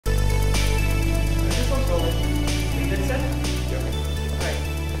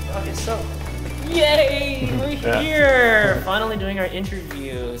So, yay! We're here! Finally doing our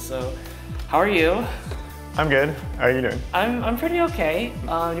interview. So, how are you? I'm good. How are you doing? I'm pretty okay.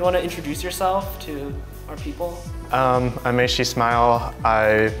 You want to introduce yourself to our people? I'm Meishi Smile.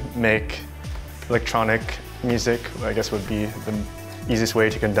 I make electronic music, I guess would be the easiest way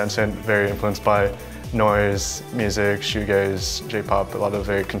to condense it. Very influenced by noise, music, shoegaze, J-pop, a lot of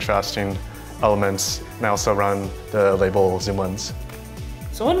very contrasting elements. And I also run the label Zoom Lens.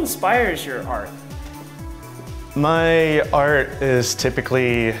 So what inspires your art? My art is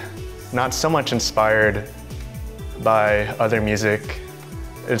typically not so much inspired by other music.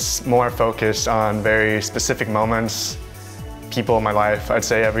 It's more focused on very specific moments, people in my life. I'd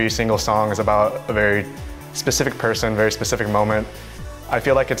say every single song is about a very specific person, very specific moment. I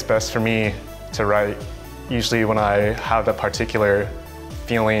feel like it's best for me to write usually when I have that particular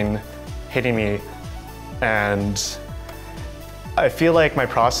feeling hitting me. And I feel like my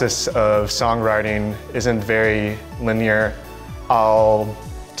process of songwriting isn't very linear. I'll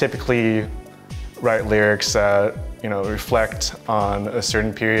typically write lyrics that reflect on a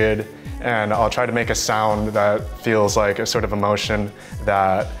certain period, and I'll try to make a sound that feels like a sort of emotion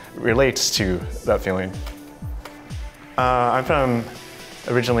that relates to that feeling. I'm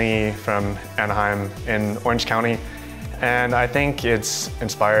originally from Anaheim in Orange County, and I think it's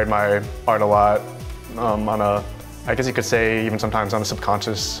inspired my art a lot I guess you could say even sometimes on a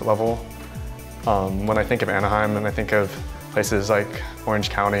subconscious level. When I think of Anaheim and I think of places like Orange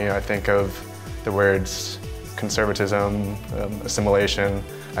County, I think of the words conservatism, assimilation.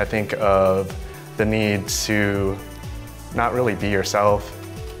 I think of the need to not really be yourself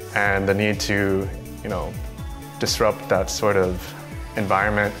and the need to, disrupt that sort of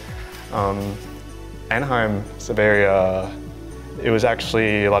environment. Anaheim is a very, it was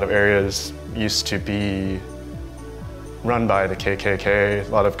actually a lot of areas used to be run by the KKK.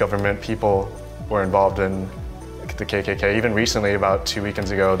 A lot of government people were involved in the KKK. Even recently, about 2 weekends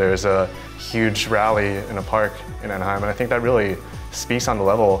ago, there was a huge rally in a park in Anaheim, and I think that really speaks on the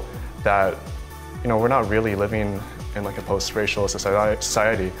level that, we're not really living in like a post-racial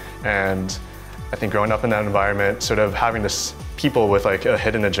society. And I think growing up in that environment, sort of having this people with like a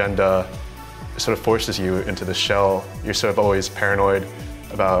hidden agenda sort of forces you into the shell. You're sort of always paranoid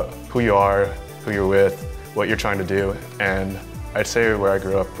about who you are, who you're with, what you're trying to do. And I'd say where I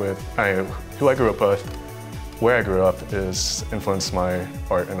grew up with, who I grew up with, where I grew up is influenced my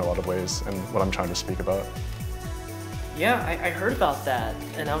art in a lot of ways and what I'm trying to speak about. Yeah, I heard about that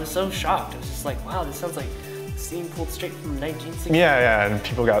and I was so shocked. I was just like, wow, this sounds like a scene pulled straight from 1960. Yeah, and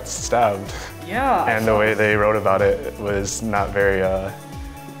people got stabbed. Yeah. And the way they wrote about it was not very,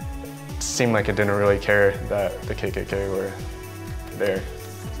 seemed like it didn't really care that the KKK were there.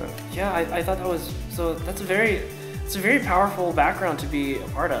 So. Yeah, I thought that was, so it's a very powerful background to be a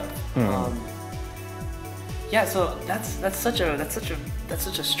part of. Yeah, so that's such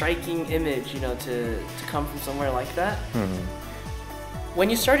a striking image, to come from somewhere like that. When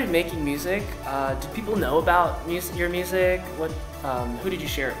you started making music, did people know about your music? Who did you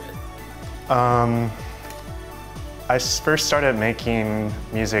share it with? I first started making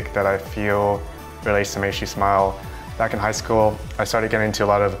music that I feel relates to Meishi Smile. Back in high school, I started getting into a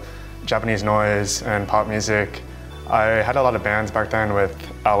lot of Japanese noise and pop music. I had a lot of bands back then with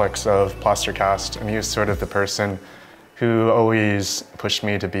Alex of Plastercast, and he was sort of the person who always pushed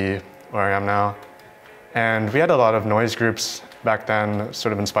me to be where I am now. And we had a lot of noise groups back then,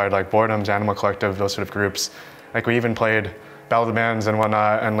 sort of inspired like Boredoms, Animal Collective, those sort of groups. Like we even played Battle of the Bands and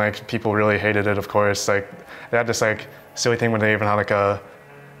whatnot, and like people really hated it, of course. Like they had this like silly thing when they even had like a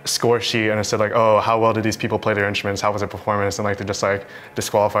score sheet and it said like, oh, how well did these people play their instruments? How was their performance? And like they just like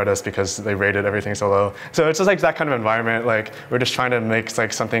disqualified us because they rated everything so low. So it's just like that kind of environment. Like we're just trying to make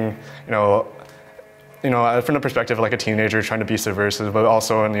like something, from the perspective of like a teenager trying to be subversive, but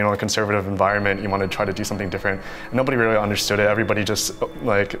also in a conservative environment, you want to try to do something different. And nobody really understood it. Everybody just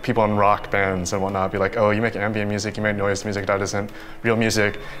like people in rock bands and whatnot be like, oh, you make ambient music, you make noise music, that isn't real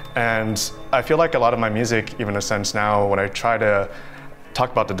music. And I feel like a lot of my music, even in a sense now, when I try to talk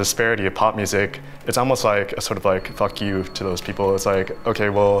about the disparity of pop music, it's almost like a sort of like fuck you to those people. It's like, okay,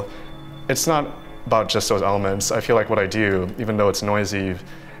 well, it's not about just those elements. I feel like what I do, even though it's noisy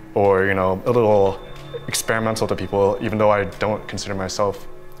or a little experimental to people, even though I don't consider myself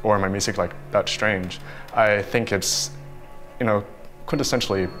or my music like that strange, I think it's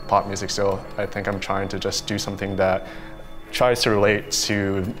quintessentially pop music still. I think I'm trying to just do something that tries to relate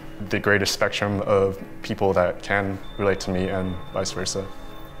to the greatest spectrum of people that can relate to me and vice versa.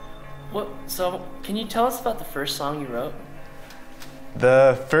 So can you tell us about the first song you wrote?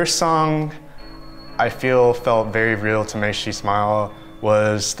 The first song I feel felt very real to Meishi Smile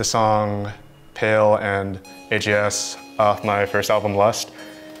was the song Pale and AGS off my first album, Lust.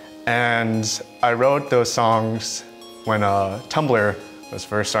 And I wrote those songs when Tumblr was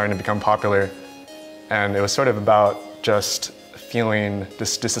first starting to become popular. And it was sort of about just feeling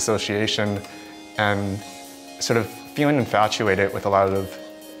this disassociation and sort of feeling infatuated with a lot of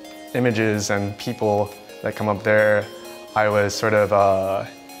images and people that come up there. I was sort of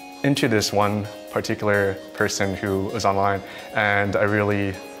into this one particular person who was online, and I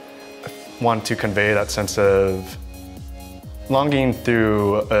really want to convey that sense of longing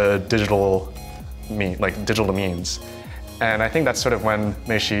through a digital means. And I think that's sort of when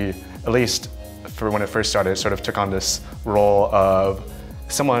Meishi, at least for when it first started, sort of took on this role of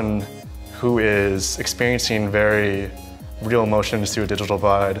someone who is experiencing very real emotions through a digital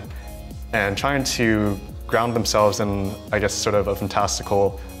divide and trying to ground themselves in, I guess, sort of a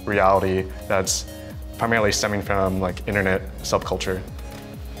fantastical reality that's primarily stemming from like internet subculture.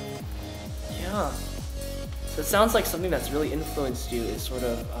 Yeah. So it sounds like something that's really influenced you is sort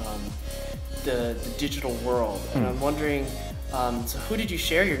of the digital world. And I'm wondering, so who did you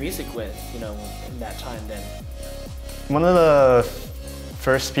share your music with, in that time then? One of the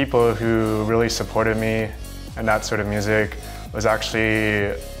first people who really supported me and that sort of music was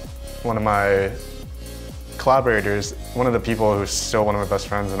actually one of my collaborators, one of the people who's still one of my best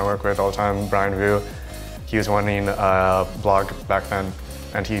friends and I work with all the time, Brian Vu. He was running a blog back then,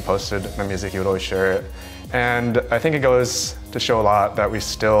 and he posted my music, he would always share it. And I think it goes to show a lot that we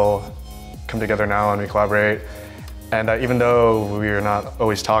still come together now and we collaborate. And even though we're not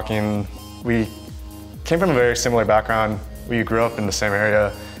always talking, we came from a very similar background. We grew up in the same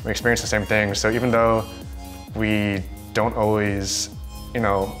area, we experienced the same things. So even though we don't always,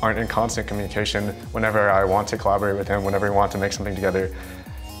 aren't in constant communication, whenever I want to collaborate with him, whenever we want to make something together,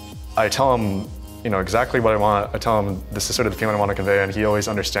 I tell him, exactly what I want. I tell him this is sort of the feeling I want to convey, and he always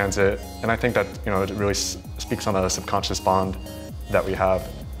understands it. And I think that, it really speaks on a subconscious bond that we have.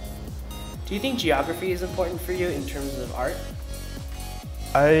 Do you think geography is important for you in terms of art?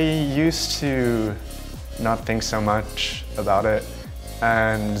 I used to not think so much about it.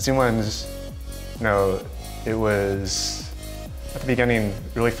 And Zoom Lens, it was at the beginning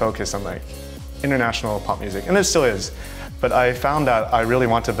really focused on like international pop music, and it still is. But I found that I really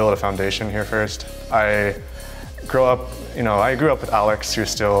want to build a foundation here first. I grew up with Alex,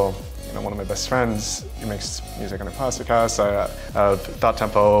 who's still one of my best friends. He makes music under Podcast. I have Thought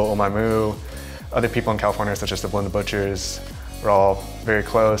Tempo, Omaimu, other people in California such as the Blend Butchers. We're all very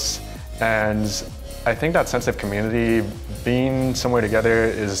close. And I think that sense of community, being somewhere together,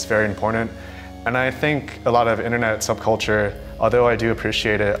 is very important. And I think a lot of internet subculture, although I do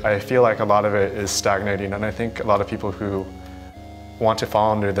appreciate it, I feel like a lot of it is stagnating. And I think a lot of people who want to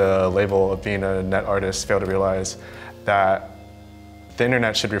fall under the label of being a net artist fail to realize that the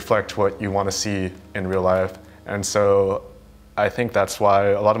internet should reflect what you want to see in real life. And so I think that's why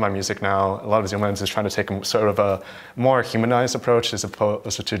a lot of my music now, a lot of Zoom Lens is trying to take sort of a more humanized approach as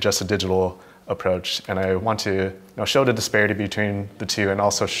opposed to just a digital approach. And I want to show the disparity between the two and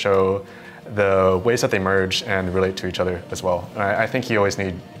also show the ways that they merge and relate to each other as well. And I think you always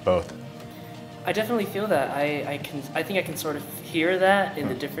need both. I definitely feel that. I think I can sort of hear that in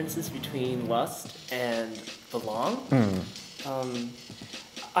the differences between Lust and Belong.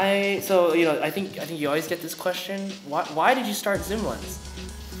 I think you always get this question. Why did you start Zoom Lens?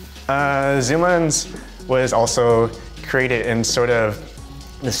 Zoom Lens was also created in sort of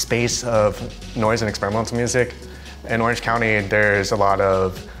the space of noise and experimental music. In Orange County, there's a lot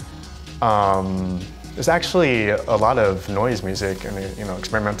of there's actually a lot of noise music and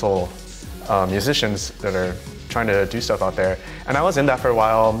experimental musicians that are trying to do stuff out there. And I was in that for a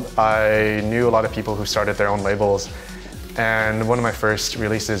while. I knew a lot of people who started their own labels. And one of my first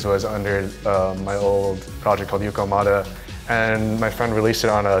releases was under my old project called Yuko Mada. And my friend released it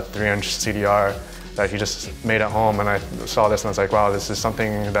on a 3-inch CDR that he just made at home. And I saw this and I was like, wow, this is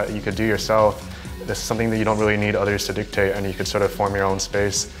something that you could do yourself. This is something that you don't really need others to dictate, and you could sort of form your own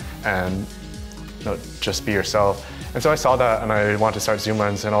space and just be yourself. And so I saw that and I wanted to start Zoom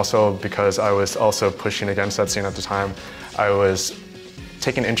Lens, and also because I was also pushing against that scene at the time, I was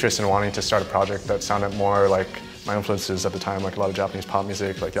taking interest in wanting to start a project that sounded more like my influences at the time, like a lot of Japanese pop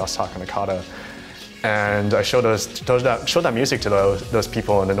music, like Yasutaka Nakata. And I showed that music to those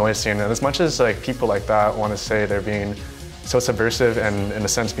people in the noise scene. And as much as like people like that want to say they're being so subversive, and in a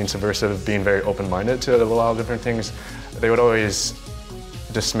sense being subversive, being very open-minded to a lot of different things, they would always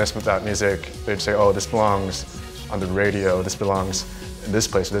dismiss with that music. They'd say, oh, this belongs on the radio, this belongs in this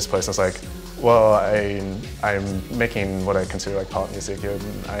place, or this place. And I was like, Well, I'm making what I consider like pop music,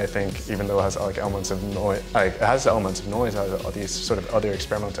 and I think even though it has like elements of noise, it has elements of noise, it has all these sort of other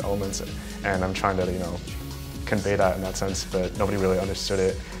experimental elements, and I'm trying to, you know, convey that in that sense, but nobody really understood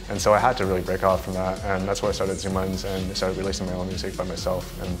it. And so I had to really break off from that, and that's why I started Zoom Lens and started releasing my own music by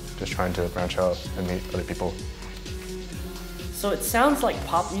myself and just trying to branch out and meet other people. So it sounds like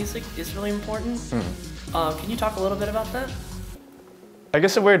pop music is really important. Can you talk a little bit about that? I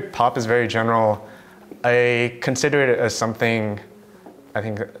guess the word pop is very general. I consider it as something, I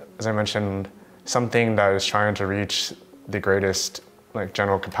think, as I mentioned, something that is trying to reach the greatest like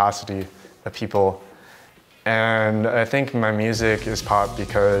general capacity of people. And I think my music is pop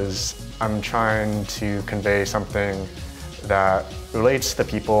because I'm trying to convey something that relates to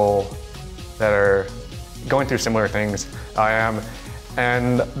people that are going through similar things I am.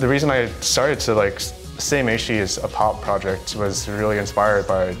 And the reason I started to like say Meishi is a pop project was really inspired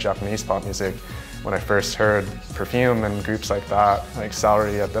by Japanese pop music. When I first heard Perfume and groups like that, like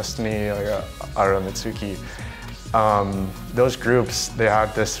Saori at Destiny, like Ara Mitsuki, those groups, they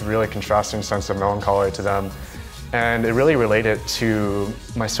had this really contrasting sense of melancholy to them. And it really related to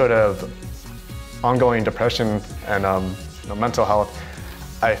my sort of ongoing depression and mental health.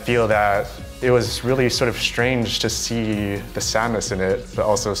 I feel that it was really sort of strange to see the sadness in it, but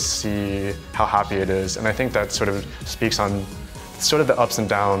also see how happy it is. And I think that sort of speaks on sort of the ups and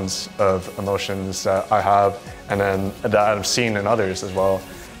downs of emotions that I have and then that I've seen in others as well.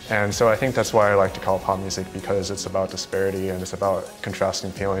 And so I think that's why I like to call it pop music, because it's about disparity and it's about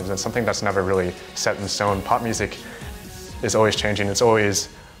contrasting feelings and something that's never really set in stone. Pop music is always changing. It's always,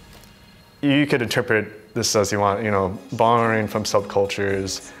 you could interpret this as you want, you know, borrowing from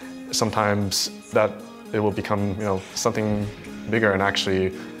subcultures. Sometimes that it will become, you know, something bigger and actually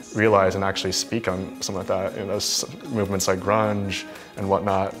realize and actually speak on something like that. You know, those movements like grunge and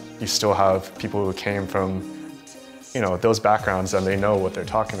whatnot, you still have people who came from, you know, those backgrounds and they know what they're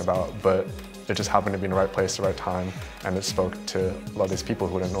talking about, but it just happened to be in the right place at the right time, and it spoke to a lot of these people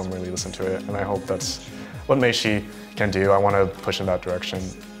who wouldn't normally listen to it. And I hope that's what Meishi can do. I want to push in that direction.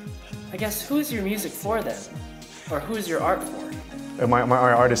 I guess, who is your music for then? Or who is your art for? My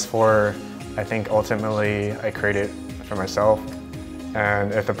art is for, I think ultimately I create it for myself.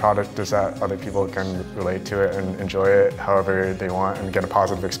 And if the product is that other people can relate to it and enjoy it however they want and get a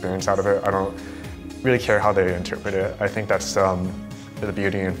positive experience out of it, I don't really care how they interpret it. I think that's the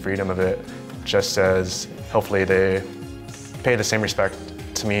beauty and freedom of it, just as hopefully they pay the same respect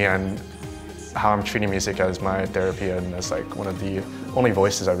to me and how I'm treating music as my therapy and as like one of the only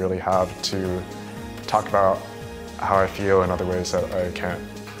voices I really have to talk about how I feel in other ways that I can't.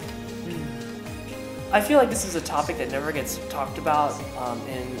 I feel like this is a topic that never gets talked about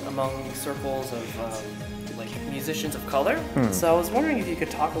among circles of like musicians of color. So I was wondering if you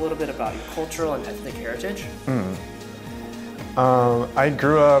could talk a little bit about your cultural and ethnic heritage. I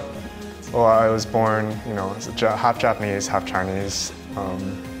grew up, well, I was born, you know, half Japanese, half Chinese,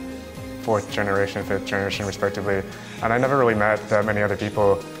 fourth generation, fifth generation respectively. And I never really met that many other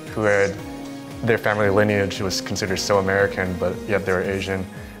people who had their family lineage was considered so American, but yet they were Asian.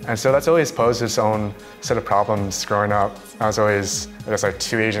 And so that's always posed its own set of problems growing up. I was always, I guess, like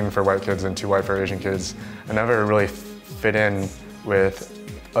too Asian for white kids and too white for Asian kids. I never really fit in with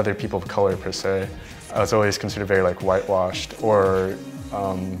other people of color per se. I was always considered very like whitewashed or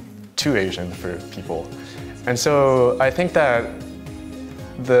too Asian for people. And so I think that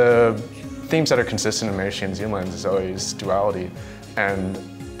the themes that are consistent in Meishi and Zoom Lens is always duality. And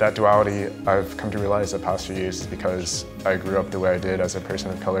that duality I've come to realize the past few years is because I grew up the way I did as a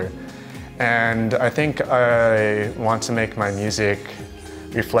person of color. And I think I want to make my music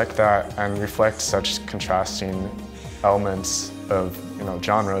reflect that and reflect such contrasting elements of, you know,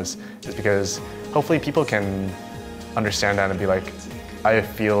 genres, is because hopefully people can understand that and be like, I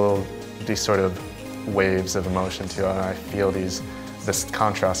feel these sort of waves of emotion too, and I feel this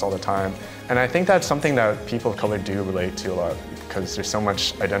contrast all the time. And I think that's something that people of color do relate to a lot, because there's so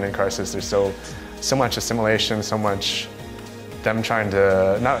much identity crisis, there's so much assimilation, so much them trying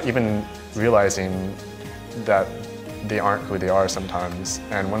to, not even realizing that they aren't who they are sometimes.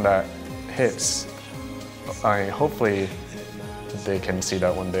 And when that hits, hopefully they can see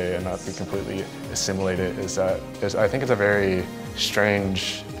that one day and not be completely assimilated. I think it's a very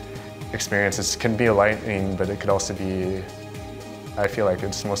strange experience. It can be enlightening, but it could also be, I feel like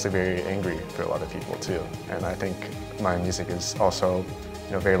it's mostly very angry for a lot of people too. And I think my music is also,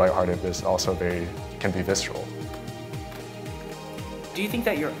 you know, very lighthearted, but it's also can be visceral. Do you think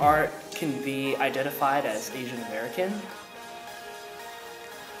that your art can be identified as Asian American?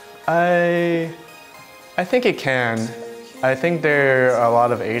 I think it can. I think there are a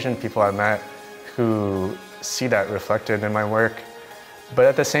lot of Asian people I've met who see that reflected in my work. But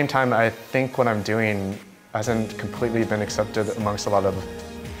at the same time, I think what I'm doing hasn't completely been accepted amongst a lot of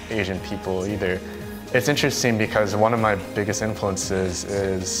Asian people either. It's interesting because one of my biggest influences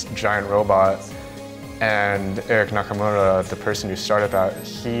is Giant Robot, and Eric Nakamura, the person who started that,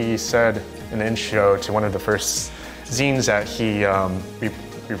 he said in the intro to one of the first zines that he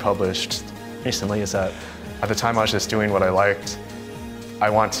republished recently is that at the time I was just doing what I liked. I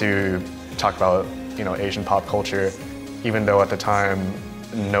want to talk about, you know, Asian pop culture, even though at the time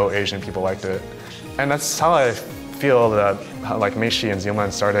no Asian people liked it. And that's how I feel that like Meishi and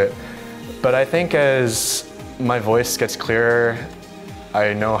Zealand started. But I think as my voice gets clearer,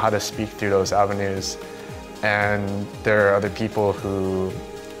 I know how to speak through those avenues. And there are other people who,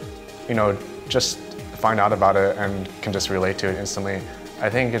 you know, just find out about it and can just relate to it instantly.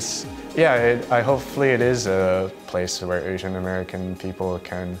 I think it's, yeah, hopefully it is a place where Asian American people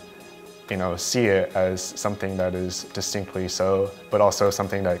can, you know, see it as something that is distinctly so, but also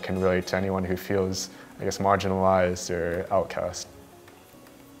something that can relate to anyone who feels, I guess, marginalized or outcast.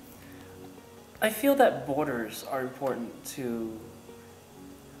 I feel that borders are important to,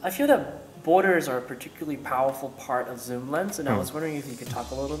 I feel that borders are a particularly powerful part of Zoom Lens, and I was wondering if you could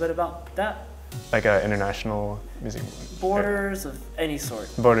talk a little bit about that. Like an international music? Borders of any sort.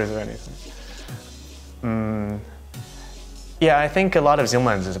 Borders of anything. Yeah, I think a lot of Zoom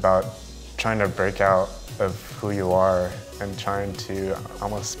Lens is about trying to break out of who you are and trying to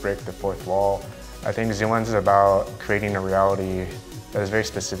almost break the fourth wall. I think Zoom Lens is about creating a reality that is very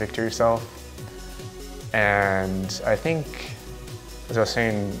specific to yourself. And I think, as I was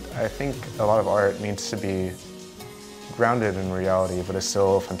saying, I think a lot of art needs to be grounded in reality, but it's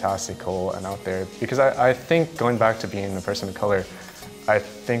still fantastical and out there. Because I think, going back to being a person of color, I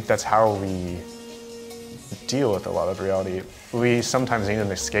think that's how we deal with a lot of reality. We sometimes need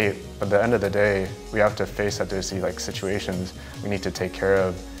an escape, but at the end of the day, we have to face that there's these like situations we need to take care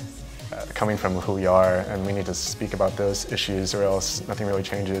of coming from who we are, and we need to speak about those issues or else nothing really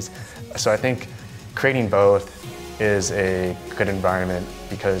changes. So I think creating both is a good environment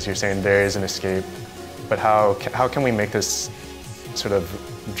because you're saying there is an escape, but how can we make this sort of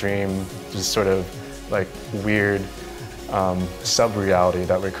dream, this sort of like weird sub-reality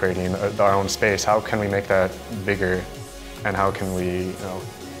that we're creating, our own space, how can we make that bigger, and how can we, you know,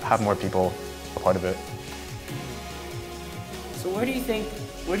 have more people a part of it? So where do you think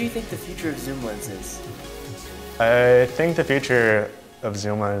the future of Zoom Lens is? I think the future of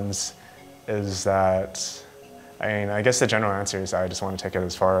Zoom Lens is that, I mean, I guess the general answer is I just want to take it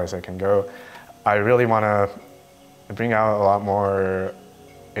as far as I can go. I really want to bring out a lot more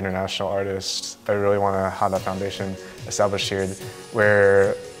international artists. I really want to have that foundation established here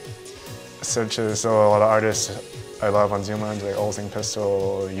where, such as a lot of artists I love on Zoom Lens, like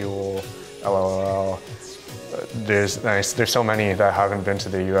Pastel, Chiou, LLL. There's so many that haven't been to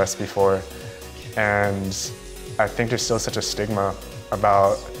the US before. And I think there's still such a stigma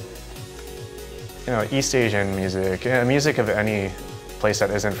about, you know, East Asian music, music of any place that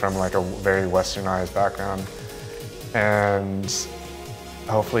isn't from like a very westernized background, and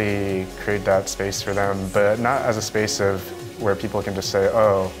hopefully create that space for them, but not as a space of where people can just say,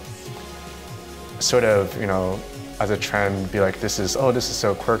 oh, sort of, you know, as a trend, be like, this is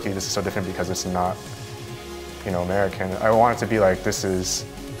so quirky, this is so different because it's not, you know, American. I want it to be like, this is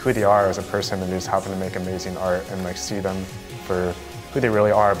who they are as a person, and they just happen to make amazing art, and like see them for who they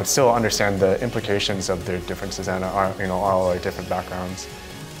really are, but still understand the implications of their differences and are, you know, all like different backgrounds.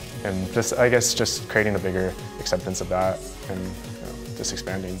 And just, I guess, just creating a bigger acceptance of that, and you know, just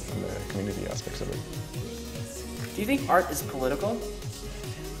expanding on the community aspects of it. Do you think art is political?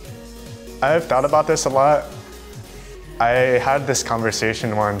 I've thought about this a lot. I had this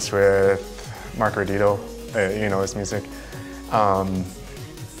conversation once with Mark Rodito, you know, his music.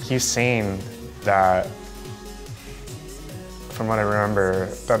 He's saying that, from what I remember,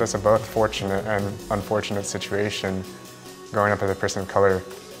 that is a both fortunate and unfortunate situation growing up as a person of color.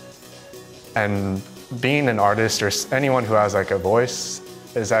 And being an artist or anyone who has like a voice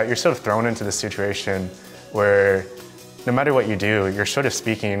is that you're sort of thrown into this situation where no matter what you do, you're sort of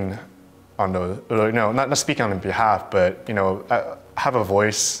speaking on the, you know, not speaking on behalf, but, you know, have a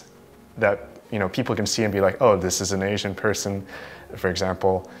voice that, you know, people can see and be like, oh, this is an Asian person, for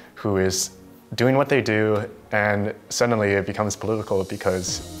example, who is doing what they do, and suddenly it becomes political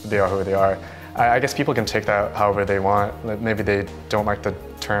because they are who they are. I guess people can take that however they want. Maybe they don't like the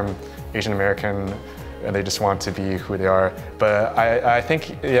term Asian American and they just want to be who they are. But I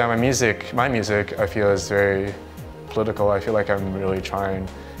think, yeah, my music, I feel is very political. I feel like I'm really trying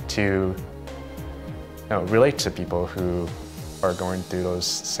to, you know, relate to people who are going through those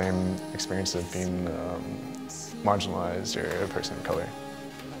same experiences of being marginalized or a person of color.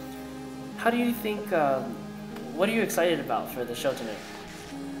 How do you think, what are you excited about for the show tonight?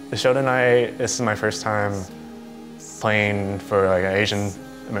 The show tonight, this is my first time playing for like an Asian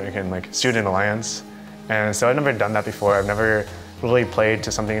American like student alliance. And so I've never done that before. I've never really played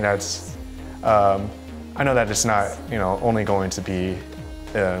to something that's, I know that it's not, you know, only going to be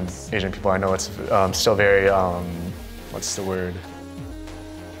Asian people. I know it's still very, what's the word?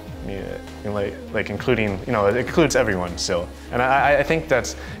 Like including, you know, it includes everyone still. And I think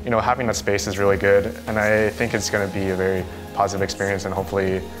that's, you know, having that space is really good. And I think it's going to be a very positive experience, and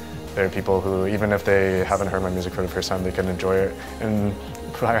hopefully there are people who, even if they haven't heard my music for the first time, they can enjoy it and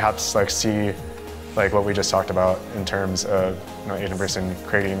perhaps like see like what we just talked about in terms of, you know, Asian person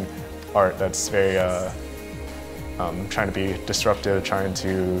creating art that's very trying to be disruptive, trying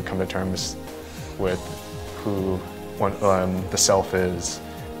to come to terms with who the self is,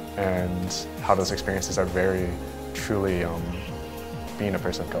 and how those experiences are very truly being a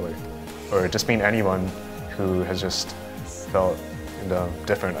person of color, or just being anyone who has just felt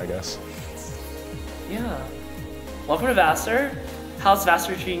different, I guess. Yeah. Welcome to Vassar. How's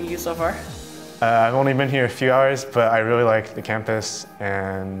Vassar treating you so far? I've only been here a few hours, but I really like the campus,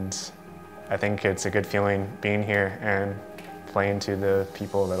 and I think it's a good feeling being here and playing to the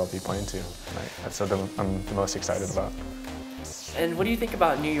people that I'll be playing to tonight. That's what I'm the most excited about. And what do you think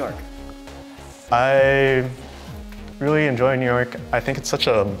about New York? I really enjoy New York. I think it's such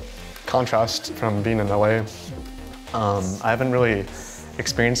a contrast from being in LA. I haven't really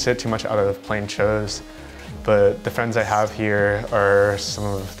experienced it too much out of playing shows, but the friends I have here are some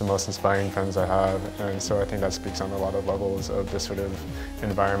of the most inspiring friends I have, and so I think that speaks on a lot of levels of this sort of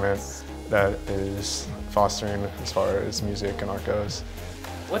environment that is fostering as far as music and art goes.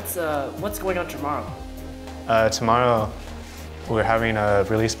 What's going on tomorrow? Tomorrow we're having a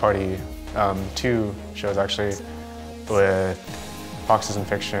release party, 2 shows actually, with Foxes in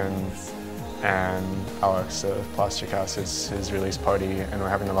Fiction and Alex of Plastic House. It's his release party, and we're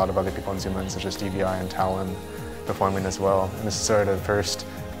having a lot of other people on Zoom Lens, such as DVI and Talon, performing as well. And this is sort of the first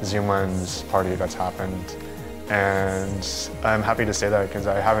Zoom Lens party that's happened. And I'm happy to say that because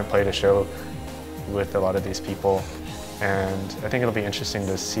I haven't played a show with a lot of these people. And I think it'll be interesting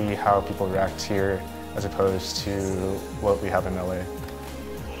to see how people react here as opposed to what we have in LA.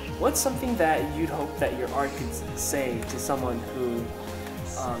 What's something that you'd hope that your art could say to someone who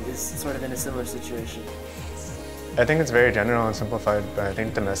is sort of in a similar situation? I think it's very general and simplified, but I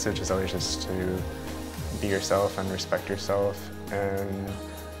think the message is always just to be yourself and respect yourself, and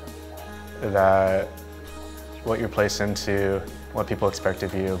that what you're placed into, what people expect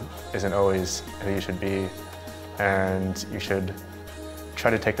of you, isn't always who you should be, and you should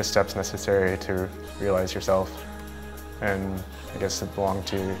try to take the steps necessary to realize yourself and, I guess, to belong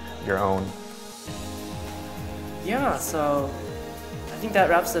to your own. Yeah, so I think that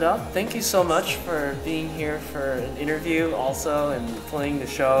wraps it up. Thank you so much for being here for an interview also and playing the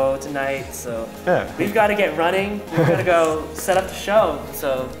show tonight. So yeah. We've got to get running. We've got to go set up the show.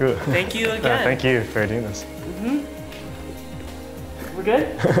 So thank you again. Thank you for doing this. We're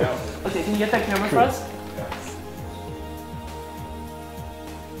good? Yeah. Okay, can you get that camera for us?